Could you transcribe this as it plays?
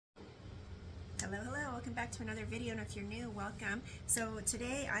Hello, hello, welcome back to another video, and if you're new, welcome. So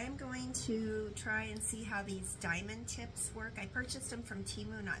today I am going to try and see how these diamond tips work. I purchased them from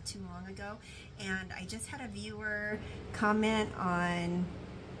Temu not too long ago, and I just had a viewer comment on,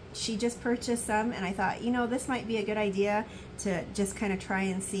 she just purchased some, and I thought, you know, this might be a good idea to just kind of try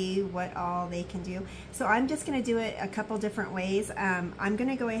and see what all they can do. So I'm just going to do it a couple different ways. I'm going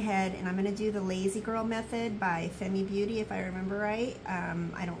to go ahead and I'm going to do the Lazy Girl method by Femi Beauty, if I remember right.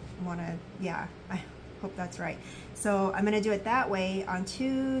 I don't want to, yeah, I hope that's right. So I'm going to do it that way on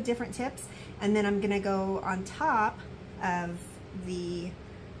two different tips, and then I'm going to go on top of the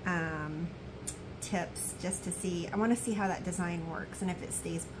tips just to see, I want to see how that design works and if it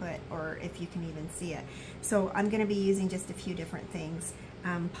stays put or if you can even see it. So I'm going to be using just a few different things,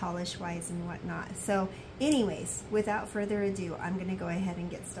 polish wise and whatnot. So anyways, without further ado, I'm going to go ahead and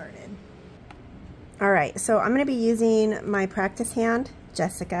get started. Alright, so I'm going to be using my practice hand,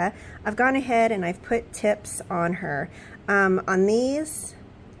 Jessica. I've gone ahead and I've put tips on her. On these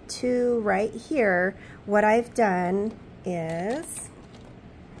two right here, what I've done is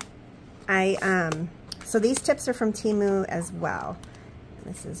so these tips are from Temu as well.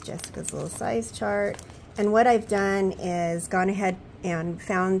 This is Jessica's little size chart. And what I've done is gone ahead and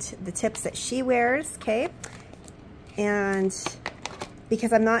found the tips that she wears, okay? And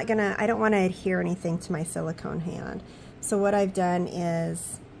because I don't want to adhere anything to my silicone hand. So what I've done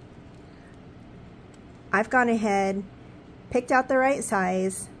is I've gone ahead, picked out the right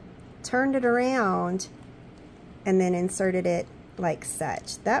size, turned it around, and then inserted it like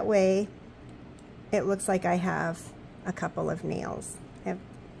such. That way it looks like I have a couple of nails. I have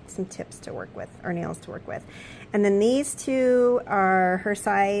some tips to work with, or nails to work with. And then these two are her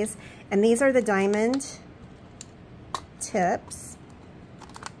size, and these are the diamond tips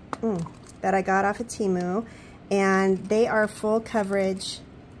that I got off of Temu, and they are full coverage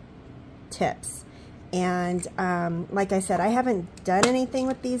tips. And like I said, I haven't done anything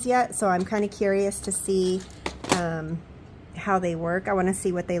with these yet, so I'm kind of curious to see how they work. I want to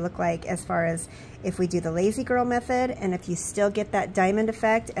see what they look like as far as if we do the Lazy Girl method and if you still get that diamond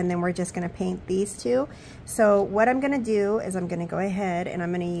effect, and then we're just going to paint these two. So what I'm going to do is I'm going to go ahead and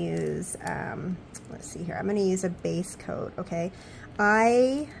I'm going to use, let's see here, I'm going to use a base coat, okay?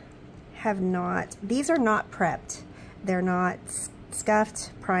 I have not, these are not prepped. They're not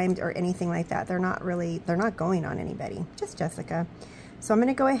scuffed, primed, or anything like that. They're not going on anybody, just Jessica. So I'm going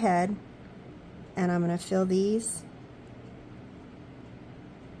to go ahead and I'm going to fill these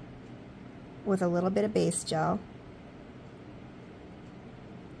with a little bit of base gel,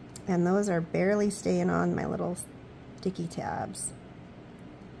 and those are barely staying on my little sticky tabs.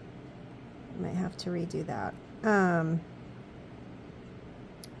 I might have to redo that.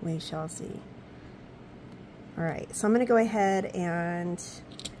 We shall see. Alright, so I'm going to go ahead and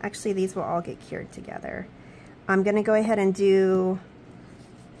actually these will all get cured together. I'm going to go ahead and do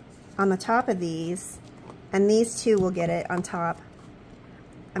on the top of these, and these two will get it on top.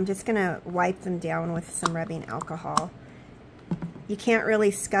 I'm just going to wipe them down with some rubbing alcohol. You can't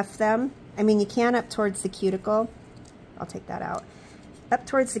really scuff them. I mean, you can up towards the cuticle. I'll take that out. Up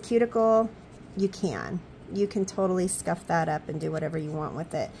towards the cuticle, you can. You can totally scuff that up and do whatever you want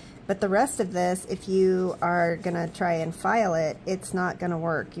with it. But the rest of this, if you are going to try and file it, it's not going to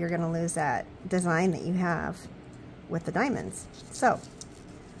work. You're going to lose that design that you have with the diamonds. So,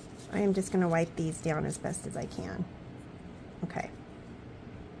 I am just going to wipe these down as best as I can. Okay.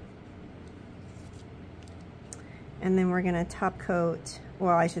 And then we're going to top coat,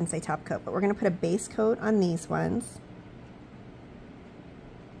 well, I shouldn't say top coat, but we're going to put a base coat on these ones.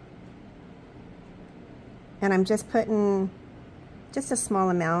 And I'm just putting just a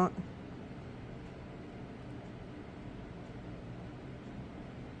small amount.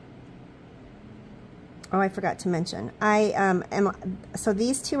 Oh, I forgot to mention. So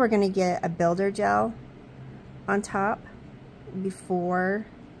these two are going to get a builder gel on top before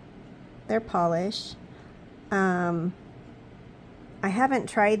they're polished. I haven't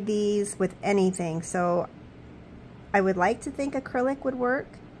tried these with anything, so I would like to think acrylic would work,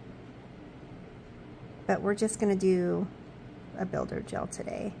 but we're just going to do a builder gel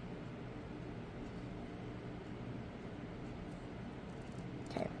today.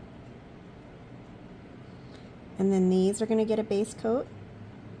 Okay. And then these are going to get a base coat.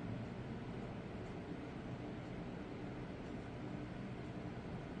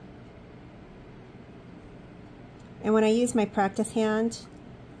 And when I use my practice hand,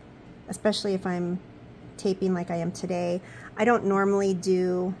 especially if I'm taping like I am today, I don't normally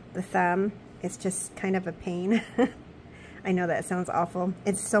do the thumb. It's just kind of a pain. I know that sounds awful.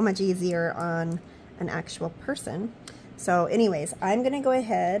 It's so much easier on an actual person. So anyways, I'm going to go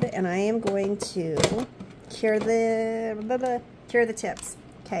ahead and I am going to cure the tips.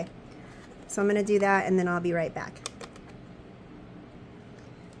 Okay, so I'm going to do that and then I'll be right back.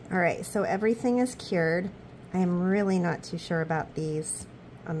 All right, so everything is cured. I am really not too sure about these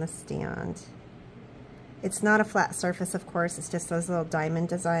on the stand. It's not a flat surface, of course, it's just those little diamond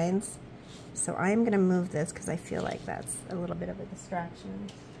designs. So I'm going to move this because I feel like that's a little bit of a distraction.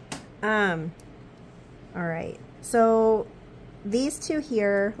 All right, so these two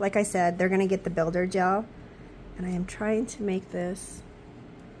here, like I said, they're going to get the builder gel. And I am trying to make this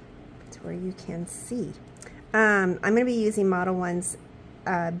to where you can see. I'm going to be using Model 1's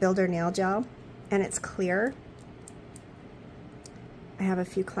builder nail gel, and it's clear. I have a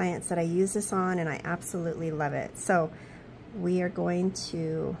few clients that I use this on and I absolutely love it. So we are going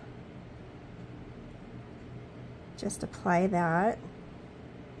to just apply that.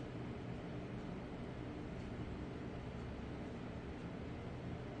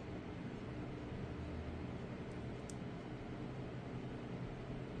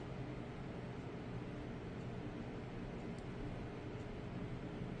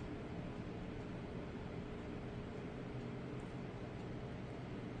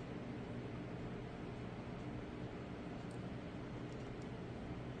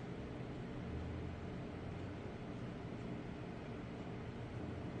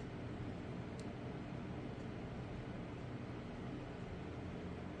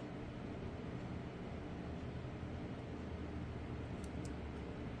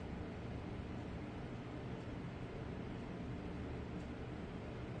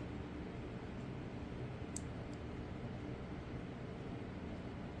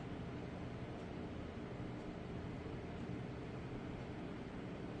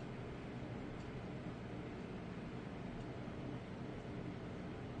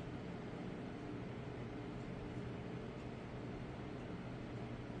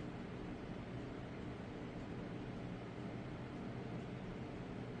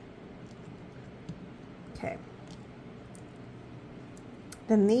 Okay.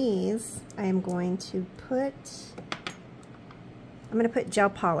 Then these, I'm going to put gel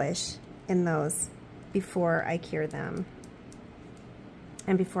polish in those before I cure them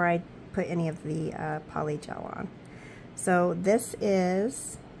and before I put any of the poly gel on. So this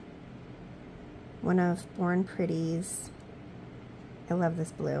is one of Born Pretty's. I love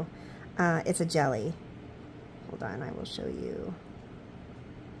this blue. It's a jelly. Hold on, I will show you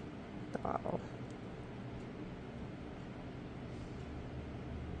the bottle.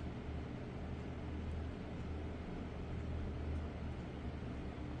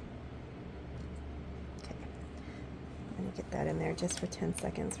 Get that in there just for 10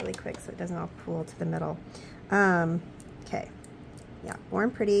 seconds really quick so it doesn't all pool to the middle. Okay, yeah,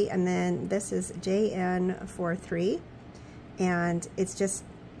 Born Pretty, and then this is JN43, and it's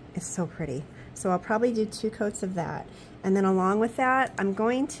so pretty. So I'll probably do 2 coats of that, and then along with that I'm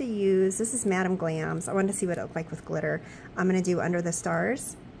going to use, this is Madame Glam's. I wanted to see what it looked like with glitter. I'm going to do Under the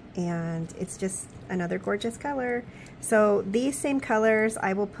Stars, and it's just another gorgeous color. So these same colors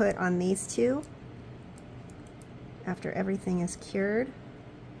I will put on these two after everything is cured.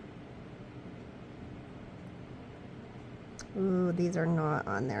 Ooh, these are not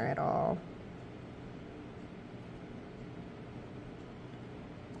on there at all.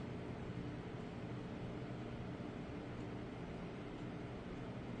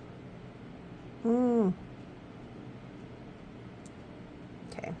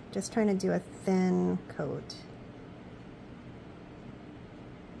 Okay, just trying to do a thin coat.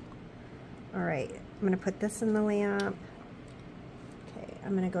 All right, I'm going to put this in the lamp. Okay,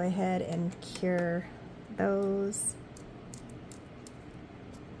 I'm going to go ahead and cure those.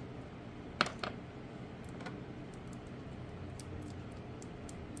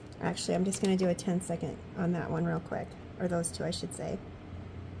 Actually, I'm just going to do a 10-second on that one real quick, or those two I should say.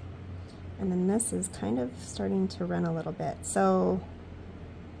 And then this is kind of starting to run a little bit, so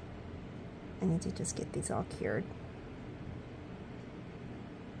I need to just get these all cured.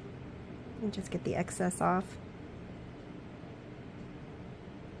 And just get the excess off.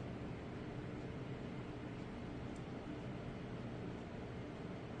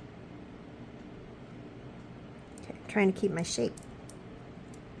 Okay, trying to keep my shape.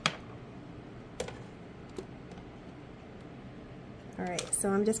 Alright, so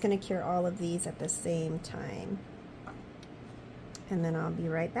I'm just going to cure all of these at the same time. And then I'll be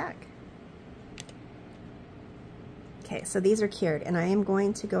right back. Okay, so these are cured, and I am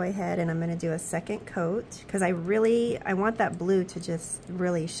going to go ahead and I'm going to do a second coat because I want that blue to just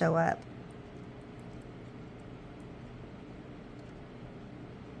really show up.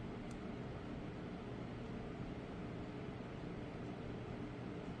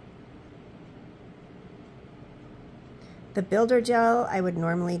 The builder gel, I would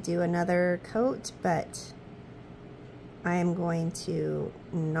normally do another coat, but I am going to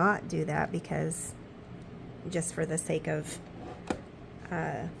not do that because just for the sake of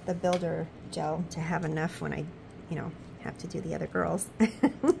the builder gel to have enough when I, you know, have to do the other girls.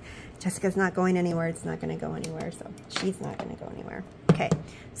 Jessica's not going anywhere. It's not going to go anywhere, so she's not going to go anywhere. Okay,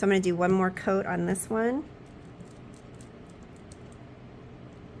 so I'm going to do one more coat on this one.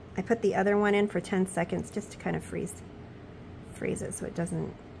 I put the other one in for 10 seconds just to kind of freeze it so it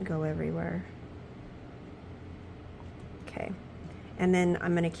doesn't go everywhere. Okay, and then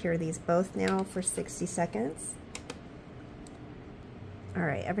I'm going to cure these both now for 60 seconds. All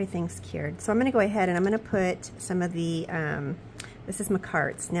right, everything's cured. So I'm going to go ahead and I'm going to put some of the, this is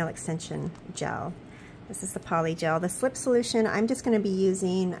Makartt's Nail Extension Gel. This is the Poly Gel. The slip solution, I'm just going to be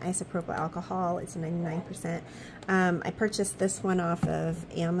using isopropyl alcohol. It's 99%. I purchased this one off of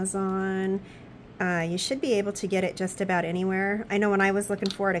Amazon. You should be able to get it just about anywhere. I know when I was looking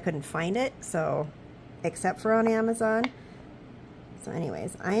for it, I couldn't find it, so except for on Amazon. So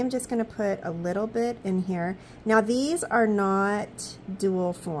anyways, I am just going to put a little bit in here. Now these are not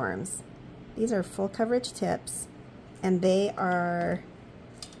dual forms. These are full coverage tips, and they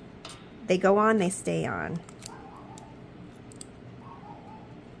go on, they stay on.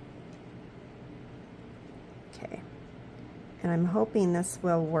 Okay, and I'm hoping this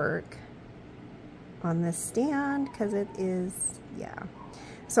will work on this stand because it is, yeah.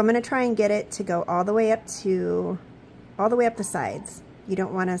 So I'm going to try and get it to go all the way up the sides. You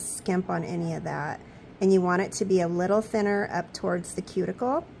don't want to skimp on any of that. And you want it to be a little thinner up towards the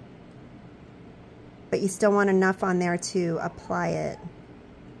cuticle, but you still want enough on there to apply it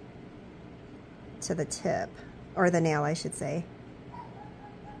to the tip, or the nail, I should say.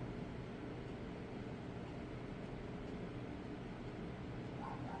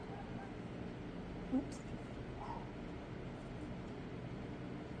 Oops.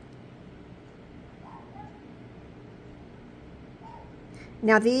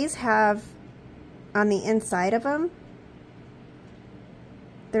 Now these have, on the inside of them,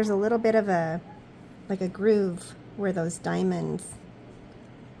 there's a little bit of a, like a groove where those diamonds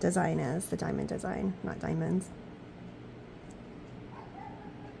design is, the diamond design, not diamonds.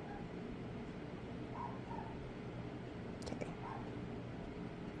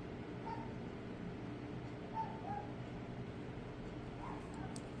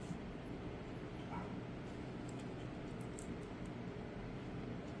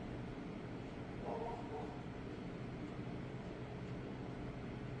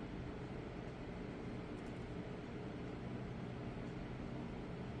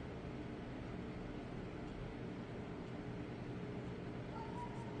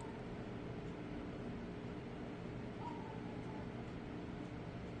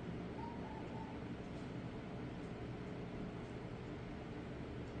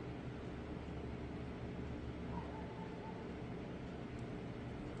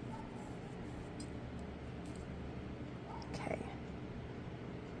 Okay.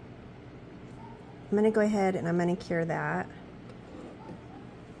 I'm going to go ahead and I'm going to cure that.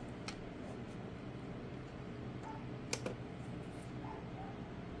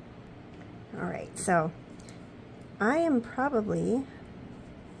 Alright, so I am probably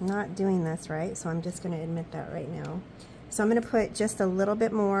not doing this right, so I'm just going to admit that right now. So I'm going to put just a little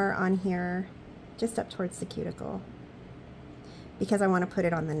bit more on here, just up towards the cuticle, because I want to put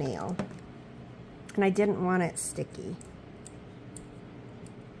it on the nail. And I didn't want it sticky.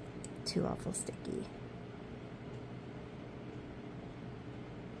 Too awful sticky.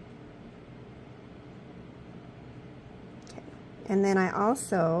 Okay, and then I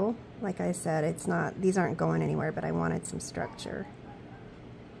also, like I said, it's not, these aren't going anywhere, but I wanted some structure.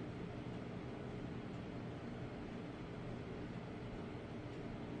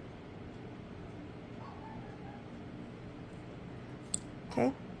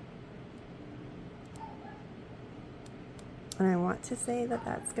 Okay. And I want to say that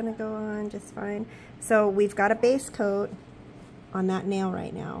that's going to go on just fine. So we've got a base coat on that nail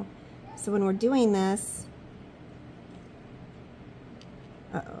right now. So when we're doing this,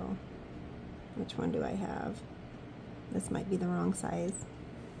 uh-oh, which one do I have? This might be the wrong size.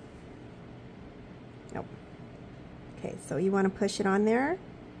 Nope. Okay, so you want to push it on there,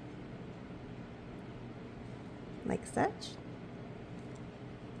 like such.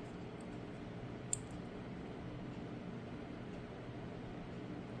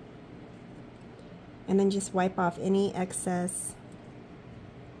 And then just wipe off any excess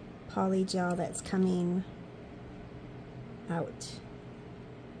poly gel that's coming out.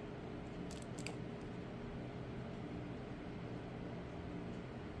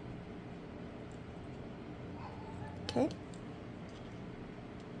 Okay.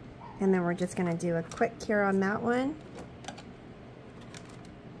 And then we're just going to do a quick cure on that one,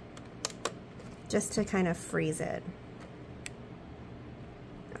 just to kind of freeze it.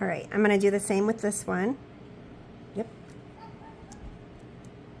 All right, I'm going to do the same with this one. Yep.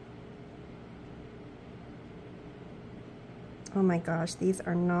 Oh my gosh, these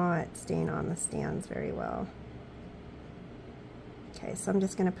are not staying on the stands very well. Okay, so I'm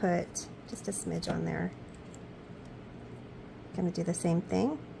just going to put just a smidge on there. Going to do the same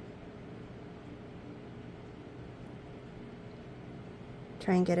thing.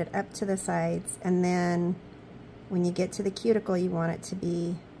 Try and get it up to the sides, and then when you get to the cuticle, you want it to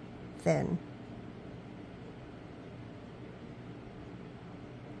be thin.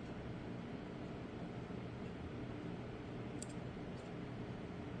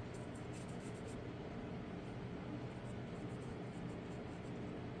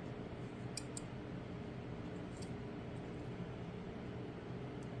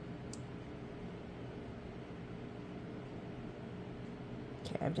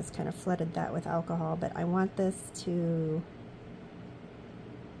 I've just kind of flooded that with alcohol, but I want this to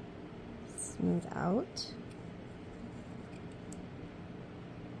smooth out.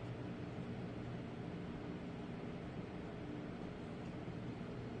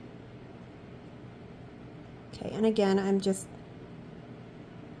 Okay, and again, I'm just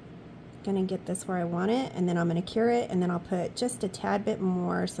gonna get this where I want it, and then I'm gonna cure it, and then I'll put just a tad bit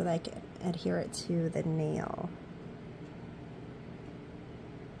more so that I can adhere it to the nail.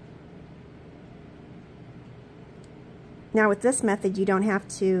 Now with this method, you don't have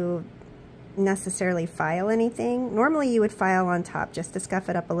to necessarily file anything. Normally you would file on top just to scuff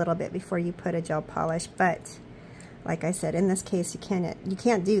it up a little bit before you put a gel polish, but like I said, in this case you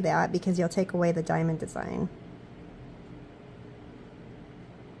can't do that because you'll take away the diamond design.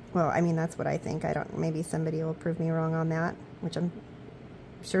 Well, I mean, that's what I think. Maybe somebody will prove me wrong on that, which I'm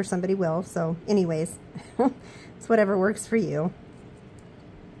sure somebody will. So anyways, it's whatever works for you.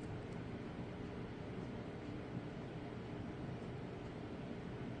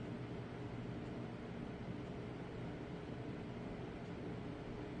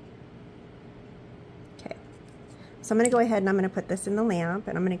 So I'm going to go ahead and I'm going to put this in the lamp,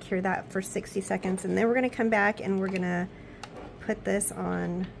 and I'm going to cure that for 60 seconds, and then we're going to come back and we're going to put this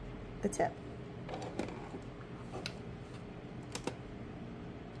on the tip.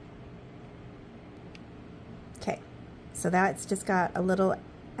 Okay, so that's just got a little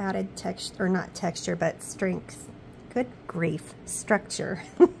added texture, or not texture, but strength. Good grief, structure.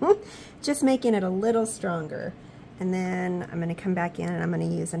 Just making it a little stronger. And then I'm going to come back in and I'm going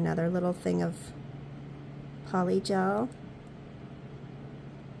to use another little thing of polygel,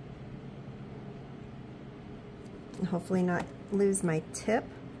 and hopefully not lose my tip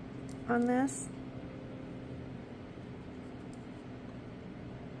on this.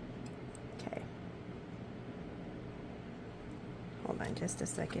 Okay, hold on just a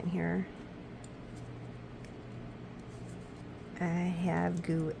second here. I have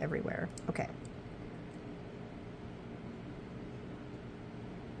goo everywhere. Okay.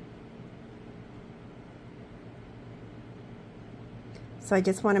 So I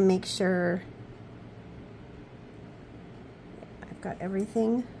just want to make sure I've got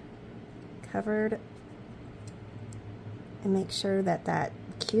everything covered, and make sure that that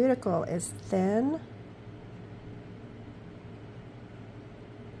cuticle is thin.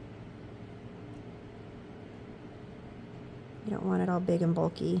 You don't want it all big and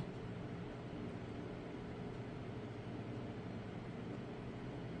bulky.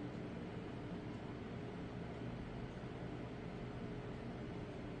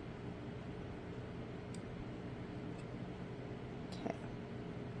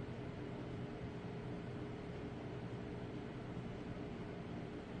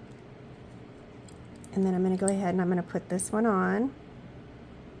 And then I'm going to go ahead and I'm going to put this one on.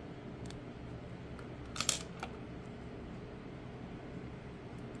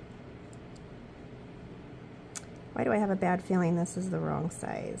 Why do I have a bad feeling this is the wrong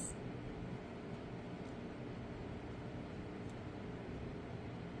size?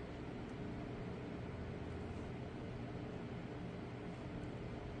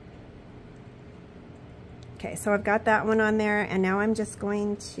 Okay, so I've got that one on there, and now I'm just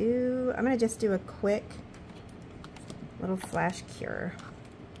going to, just do a quick little flash cure.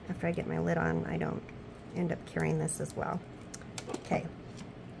 After I get my lid on, I don't end up curing this as well. Okay.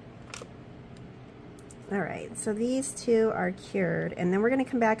 All right, so these two are cured, and then we're gonna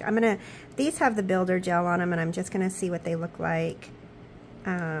come back. These have the builder gel on them, and I'm just gonna see what they look like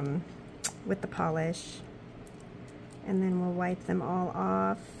with the polish. And then we'll wipe them all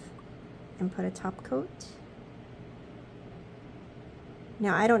off and put a top coat.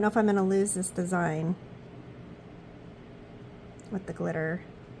 Now I don't know if I'm going to lose this design with the glitter.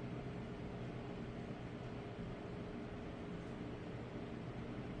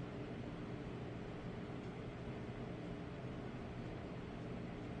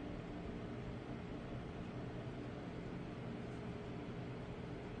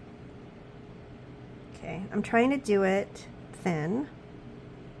 Okay, I'm trying to do it thin.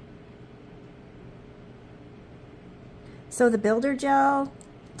 So the builder gel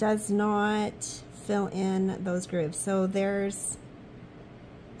does not fill in those grooves. So there's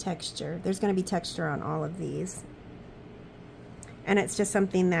texture. There's going to be texture on all of these. And it's just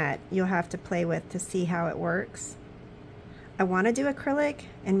something that you'll have to play with to see how it works. I want to do acrylic,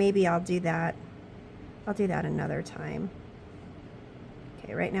 and maybe I'll do that. I'll do that another time.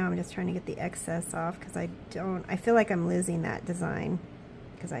 Okay, right now I'm just trying to get the excess off because I feel like I'm losing that design,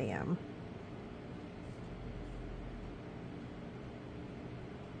 because I am.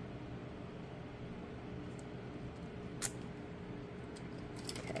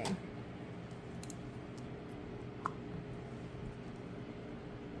 Okay.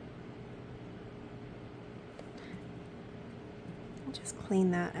 I'll just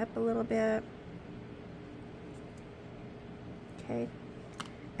clean that up a little bit. Okay.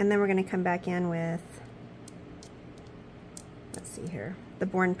 And then we're going to come back in with, let's see here, the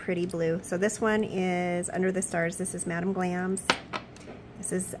Born Pretty Blue. So this one is Under the Stars. This is Madame Glam's.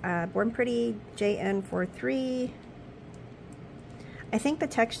 This is Born Pretty JN43. I think the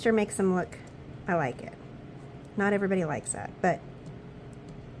texture makes them look, I like it. Not everybody likes that, but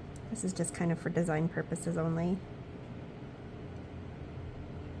this is just kind of for design purposes only.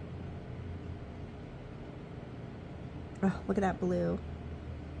 Oh, look at that blue.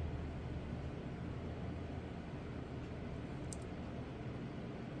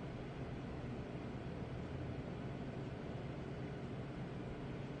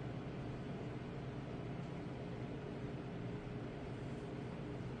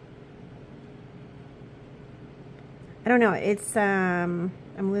 I don't know, it's, I'm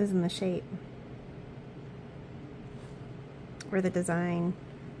losing the shape or the design.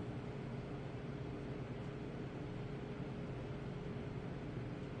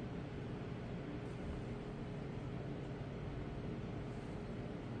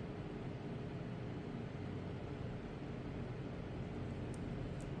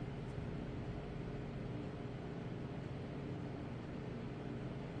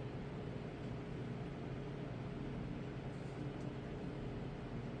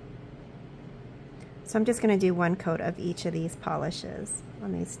 So I'm just going to do one coat of each of these polishes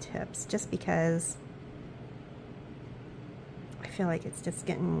on these tips, just because I feel like it's just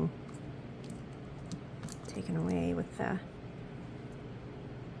getting taken away with the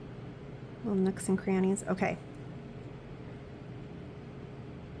little nooks and crannies. Okay.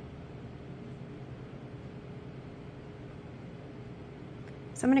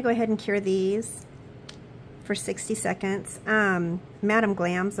 So I'm going to go ahead and cure these for 60 seconds. Madame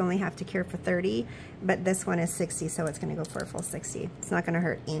Glam's only have to cure for 30, but this one is 60, so it's going to go for a full 60. It's not going to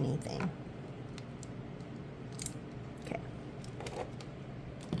hurt anything. Okay.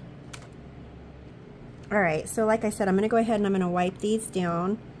 Alright, so like I said, I'm going to go ahead and I'm going to wipe these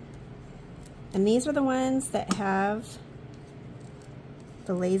down. And these are the ones that have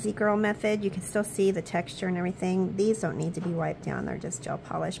the Lazy Girl method. You can still see the texture and everything. These don't need to be wiped down, they're just gel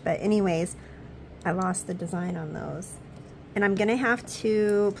polish. But anyways, I lost the design on those. And I'm going to have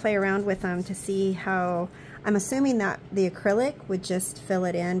to play around with them to see how, I'm assuming that the acrylic would just fill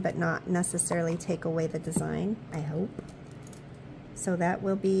it in but not necessarily take away the design, I hope. So that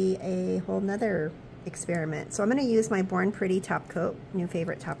will be a whole nother experiment. So I'm going to use my Born Pretty top coat, new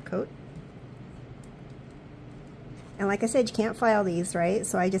favorite top coat. And like I said, you can't file these, right?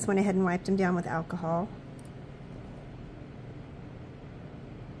 So I just went ahead and wiped them down with alcohol.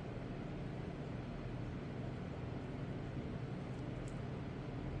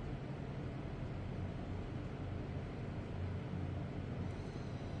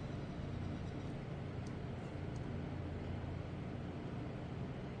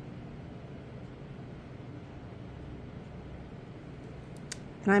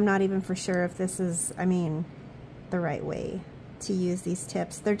 And I'm not even for sure if this is, I mean, the right way to use these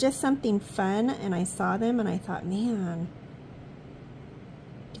tips. They're just something fun, and I saw them and I thought, man,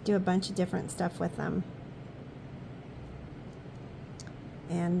 I could do a bunch of different stuff with them.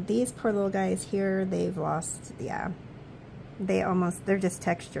 And these poor little guys here, they've lost, yeah, they're just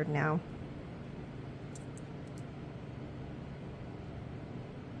textured now.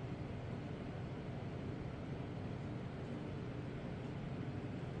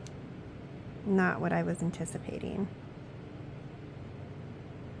 Not what I was anticipating.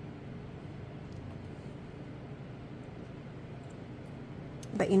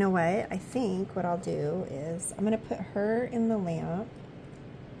 but you know what? I think what I'll do is I'm going to put her in the lamp.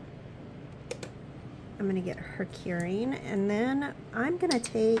 I'm going to get her curing, and then I'm going to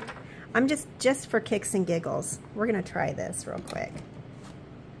take, I'm just for kicks and giggles, we're going to try this real quick.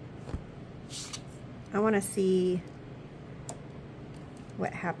 I want to see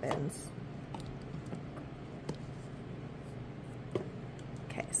what happens.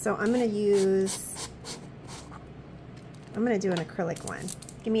 Okay, so I'm going to do an acrylic one.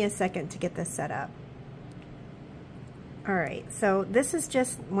 Give me a second to get this set up. Alright, so this is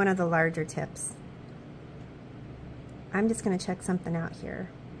just one of the larger tips. I'm just going to check something out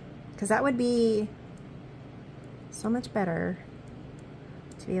here, because that would be so much better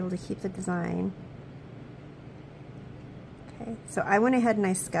to be able to keep the design. Okay, so I went ahead and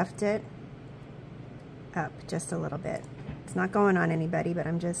I scuffed it up just a little bit. It's not going on anybody, but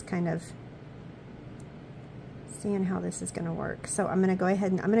I'm just kind of seeing how this is going to work. So I'm going to go ahead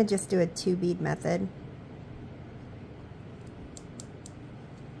and I'm going to just do a 2 bead method.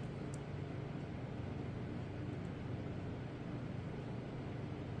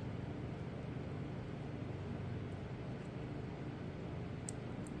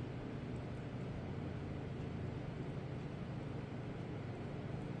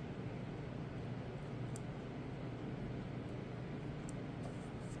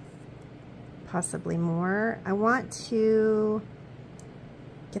 Possibly more. I want to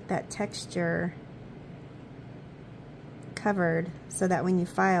get that texture covered so that when you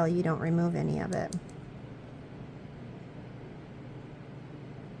file, you don't remove any of it.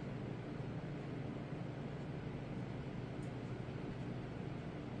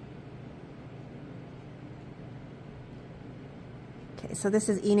 Okay, so this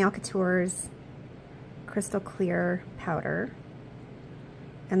is Nail Couture's Crystal Clear Powder.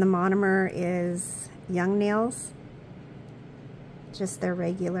 And the monomer is Young Nails, just their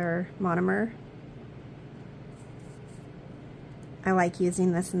regular monomer. I like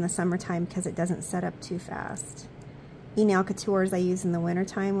using this in the summertime because it doesn't set up too fast. Nail Couture's I use in the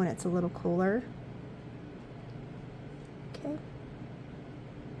wintertime when it's a little cooler. Okay.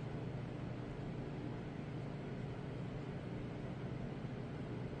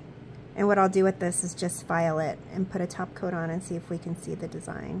 And what I'll do with this is just file it and put a top coat on and see if we can see the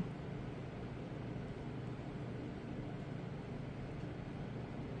design.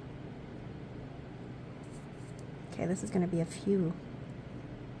 Okay, this is going to be a few.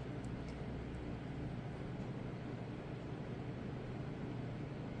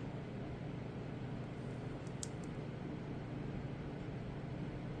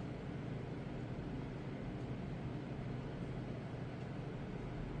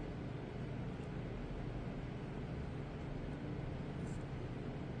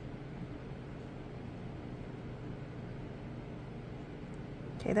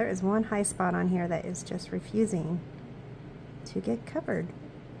 Okay, there is one high spot on here that is just refusing to get covered.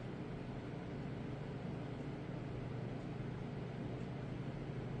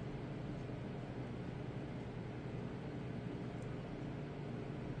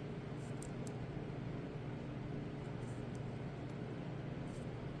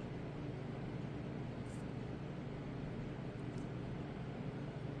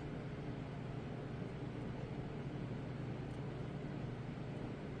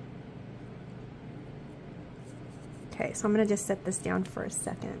 Okay, so I'm going to just set this down for a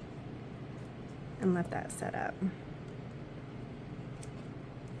second and let that set up.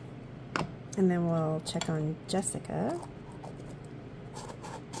 And then we'll check on Jessica.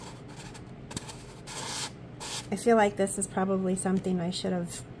 I feel like this is probably something I should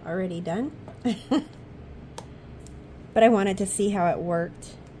have already done. But I wanted to see how it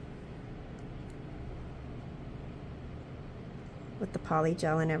worked with the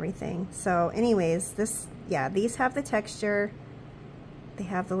polygel and everything. So anyways, these have the texture. They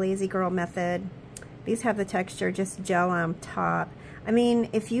have the lazy girl method. These have the texture, just gel on top. I mean,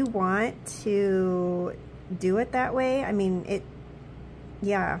 if you want to do it that way, I mean,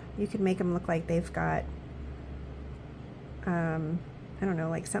 yeah, you could make them look like they've got, I don't know,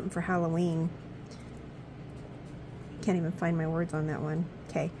 like something for Halloween. Can't even find my words on that one.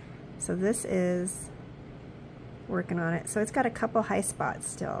 Okay, so this is working on it. So it's got a couple high spots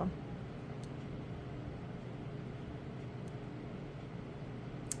still.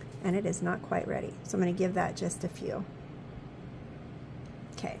 And it is not quite ready. So I'm going to give that just a few.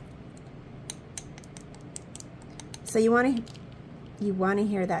 Okay. So you want to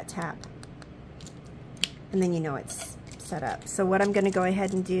hear that tap. And then you know it's set up. So what I'm going to go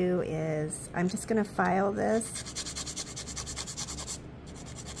ahead and do is I'm just going to file this.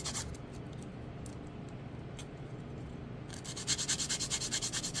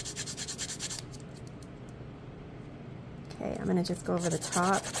 going to just go over the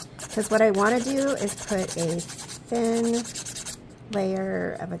top, because what I want to do is put a thin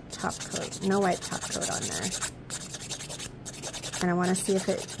layer of a top coat, no white top coat on there. And I want to see if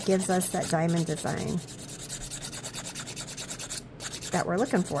it gives us that diamond design that we're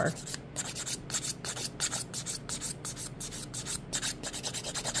looking for.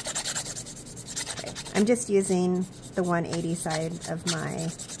 Okay. I'm just using the 180 side of my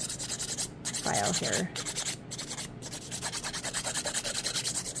file here.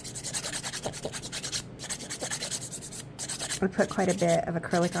 I put quite a bit of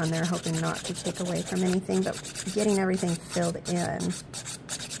acrylic on there, hoping not to take away from anything, but getting everything filled in.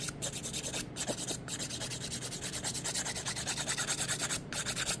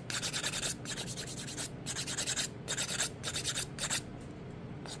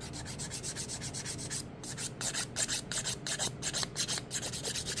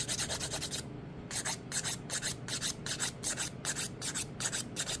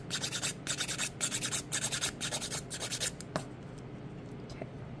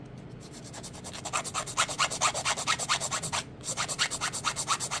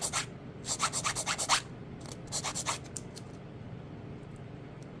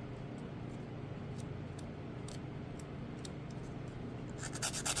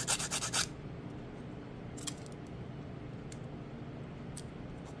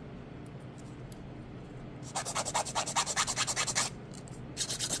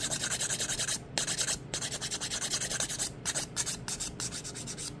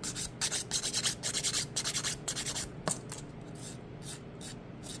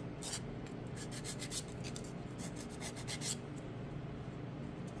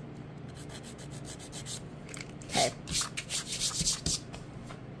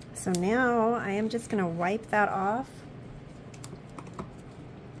 So now I am just going to wipe that off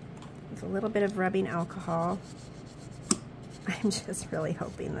with a little bit of rubbing alcohol. I'm just really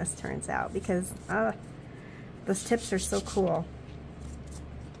hoping this turns out, because those tips are so cool.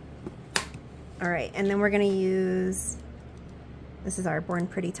 All right, and then we're going to use, this is our Born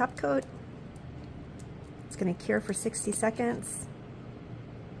Pretty top coat. It's going to cure for 60 seconds.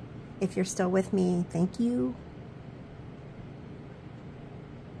 If you're still with me, thank you.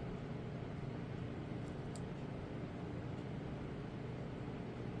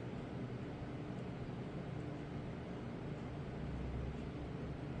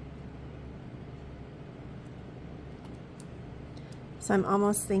 So I'm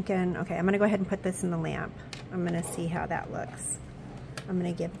almost thinking, okay, I'm going to go ahead and put this in the lamp. I'm going to see how that looks. I'm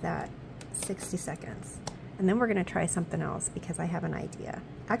going to give that 60 seconds. And then we're going to try something else, because I have an idea.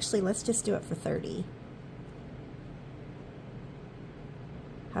 Actually, let's just do it for 30.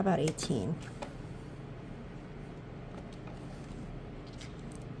 How about 18?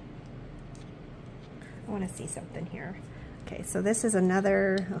 I want to see something here. Okay, so this is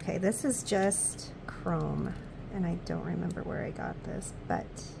another, okay, this is just chrome. And I don't remember where I got this, but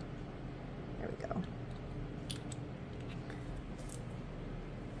there we go.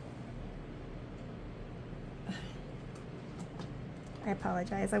 I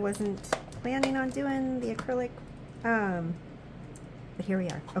apologize. I wasn't planning on doing the acrylic, but here we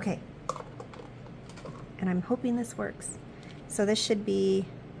are. Okay. And I'm hoping this works. So this should be,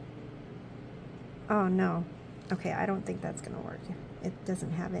 oh no. Okay, I don't think that's gonna work. It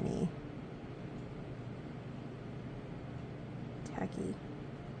doesn't have any tacky.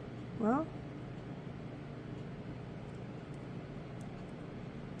 Well,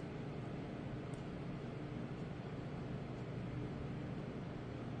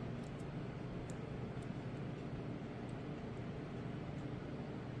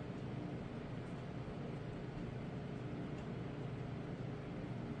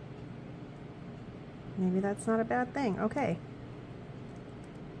 maybe that's not a bad thing. Okay.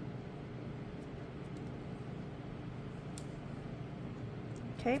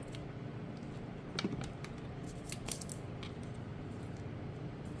 Okay.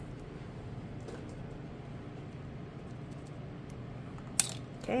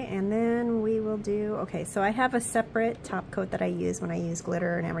 Okay, and then we will do, okay, so I have a separate top coat that I use when I use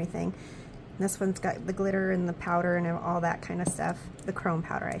glitter and everything. This one's got the glitter and the powder and all that kind of stuff, the chrome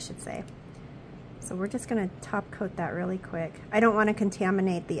powder, I should say. So we're just gonna top coat that really quick. I don't want to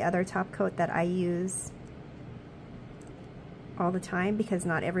contaminate the other top coat that I use all the time, because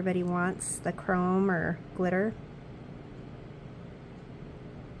not everybody wants the chrome or glitter.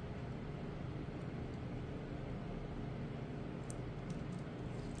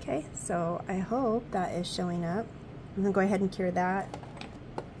 Okay, so I hope that is showing up. I'm gonna go ahead and cure that.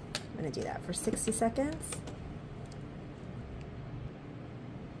 I'm gonna do that for 60 seconds.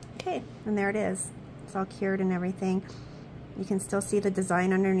 Okay, and there it is. It's all cured and everything. You can still see the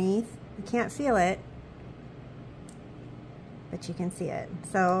design underneath. You can't feel it, but you can see it.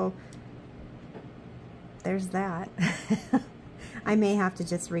 So there's that. I may have to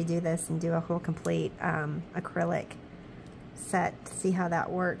just redo this and do a whole complete acrylic set to see how that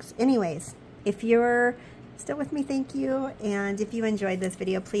works. Anyways, if you're still with me, thank you. And if you enjoyed this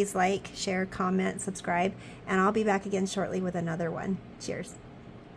video, please like, share, comment, subscribe, and I'll be back again shortly with another one. Cheers.